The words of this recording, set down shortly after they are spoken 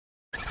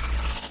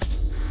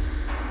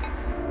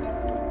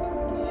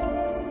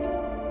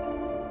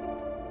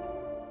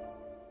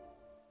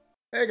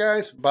Hey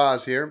guys,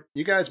 Boz here.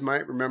 You guys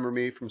might remember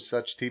me from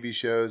such TV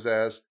shows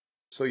as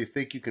So You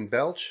Think You Can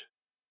Belch,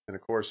 and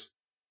of course,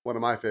 one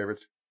of my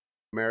favorites,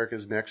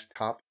 America's Next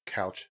Top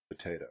Couch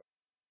Potato.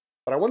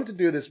 But I wanted to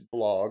do this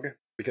vlog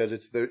because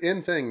it's the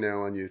in thing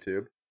now on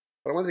YouTube.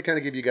 But I wanted to kind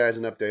of give you guys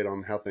an update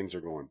on how things are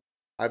going.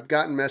 I've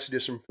gotten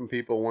messages from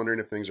people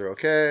wondering if things are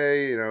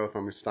okay, if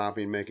I'm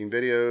stopping making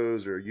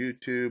videos or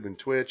YouTube and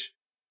Twitch,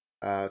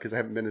 because I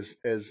haven't been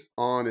as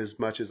on as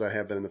much as I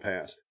have been in the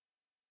past.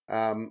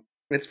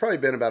 It's probably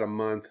been about a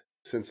month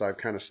since I've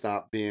kind of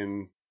stopped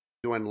doing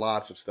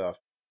lots of stuff.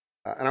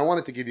 And I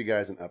wanted to give you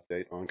guys an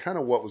update on kind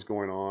of what was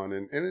going on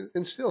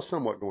and still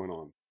somewhat going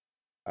on.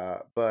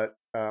 But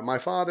my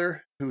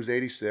father, who's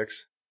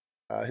 86,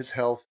 his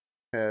health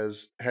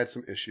has had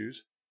some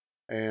issues.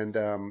 And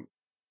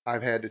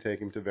I've had to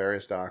take him to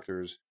various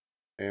doctors.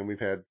 And we've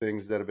had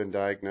things that have been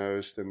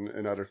diagnosed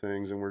and other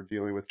things. And we're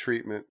dealing with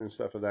treatment and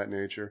stuff of that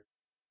nature.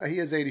 He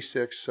is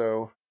 86,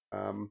 so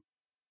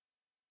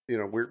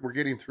we're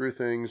getting through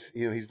things.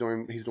 He's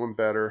doing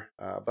better.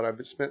 But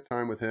I've spent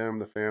time with him.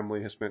 The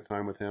family has spent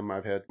time with him.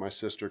 I've had my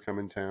sister come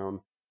in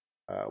town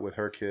with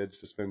her kids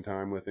to spend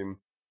time with him,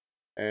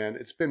 and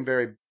it's been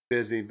very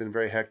busy, been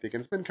very hectic,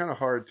 and it's been kind of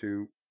hard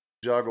to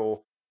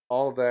juggle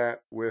all of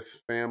that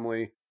with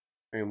family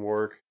and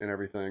work and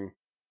everything,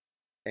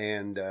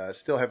 and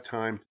still have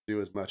time to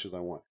do as much as I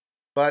want.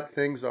 But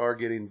things are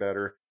getting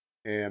better,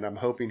 and I'm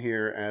hoping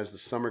here as the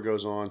summer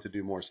goes on to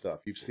do more stuff.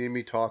 You've seen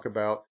me talk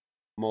about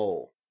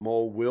Mole.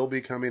 Mole will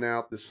be coming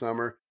out this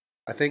summer.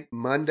 I think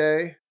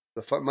Monday,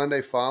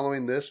 Monday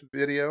following this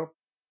video,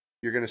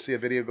 you're going to see a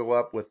video go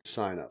up with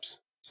signups.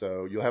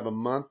 So you'll have a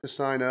month to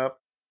sign up.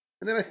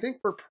 And then I think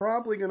we're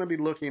probably going to be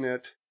looking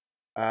at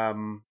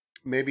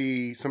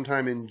maybe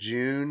sometime in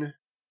June,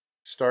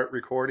 start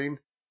recording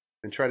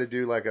and try to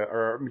do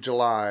or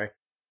July,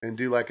 and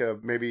do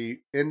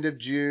maybe end of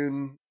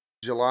June,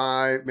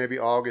 July, maybe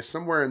August,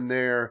 somewhere in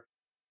there,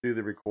 do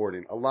the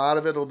recording. A lot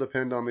of it will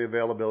depend on the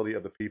availability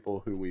of the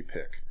people who we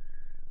pick.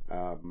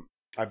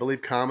 I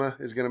believe Kama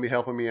is going to be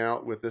helping me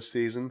out with this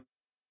season.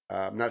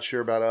 I'm not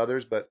sure about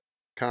others, but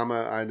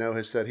Kama, I know,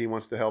 has said he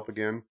wants to help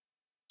again.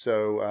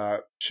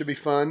 So should be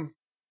fun.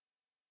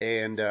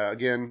 And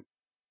again,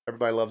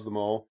 everybody loves the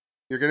mole.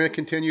 You're going to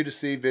continue to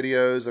see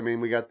videos. I mean,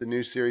 we got the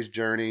new series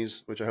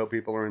Journeys, which I hope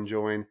people are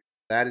enjoying.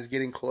 That is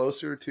getting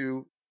closer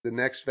to the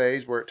next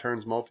phase where it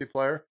turns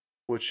multiplayer,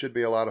 which should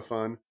be a lot of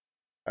fun.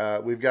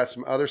 We've got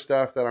some other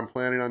stuff that I'm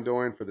planning on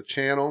doing for the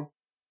channel.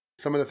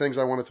 Some of the things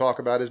I want to talk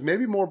about is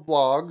maybe more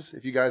vlogs,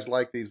 if you guys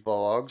like these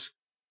vlogs.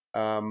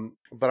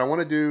 But I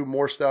want to do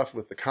more stuff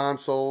with the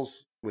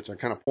consoles, which I'm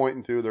kind of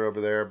pointing to. They're over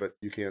there, but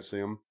you can't see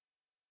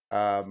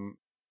them.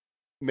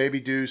 Maybe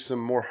do some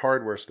more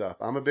hardware stuff.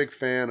 I'm a big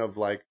fan of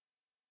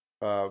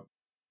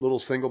little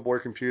single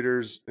board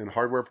computers and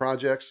hardware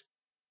projects.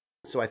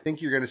 So I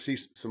think you're going to see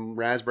some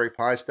Raspberry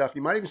Pi stuff.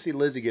 You might even see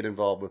Lizzie get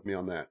involved with me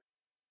on that.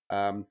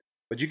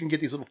 But you can get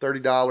these little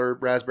 $30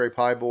 Raspberry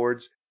Pi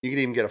boards. You can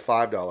even get a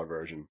 $5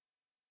 version.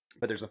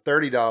 But there's a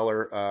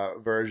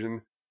 $30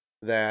 version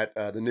that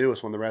the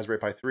newest one, the Raspberry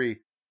Pi 3,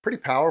 pretty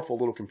powerful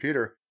little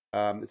computer.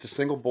 It's a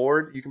single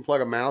board. You can plug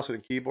a mouse and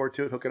a keyboard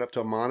to it, hook it up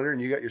to a monitor,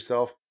 and you got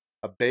yourself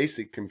a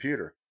basic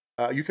computer.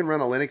 You can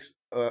run a Linux.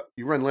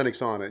 You run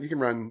Linux on it. You can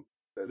run.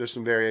 There's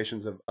some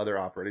variations of other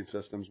operating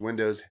systems.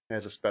 Windows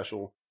has a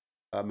special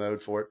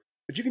mode for it,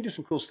 but you can do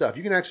some cool stuff.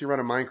 You can actually run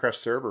a Minecraft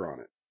server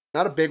on it.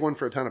 Not a big one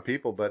for a ton of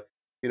people, but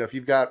if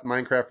you've got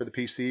Minecraft for the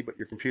PC, but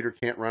your computer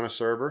can't run a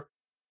server,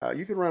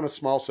 you can run a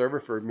small server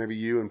for maybe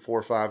you and 4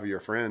 or 5 of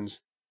your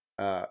friends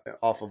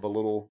off of a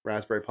little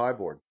Raspberry Pi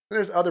board. And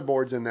there's other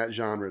boards in that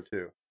genre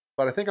too.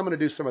 But I think I'm going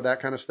to do some of that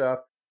kind of stuff.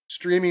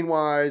 Streaming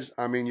wise,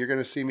 I mean, you're going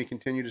to see me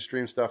continue to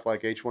stream stuff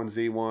like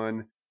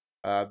H1Z1,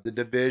 The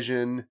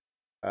Division.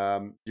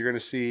 You're going to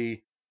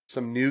see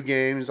some new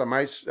games. I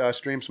might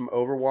stream some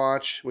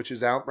Overwatch, which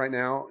is out right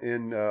now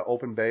in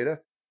open beta.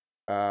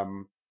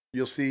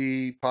 You'll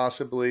see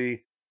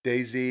possibly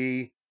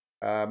DayZ.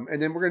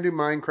 And then we're going to do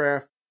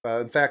Minecraft.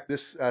 In fact,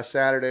 this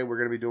Saturday, we're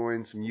going to be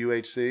doing some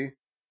UHC.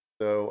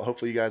 So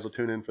hopefully you guys will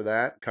tune in for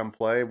that. Come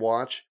play,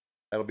 watch.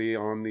 That'll be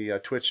on the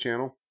Twitch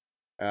channel.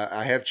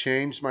 I have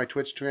changed my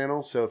Twitch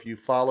channel. So if you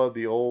follow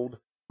the old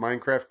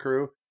Minecraft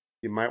crew,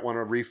 you might want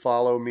to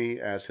refollow me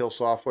as Hill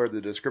Software.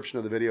 The description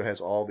of the video has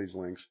all these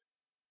links.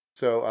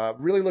 So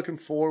really looking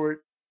forward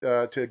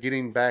to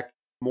getting back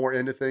more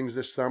into things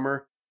this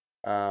summer.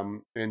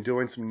 And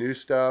doing some new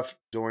stuff,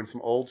 doing some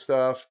old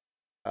stuff,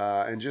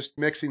 and just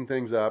mixing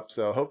things up.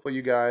 So hopefully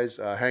you guys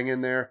hang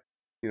in there,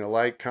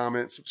 like,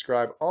 comment,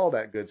 subscribe, all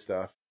that good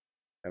stuff.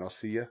 And I'll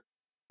see you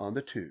on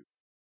the tube.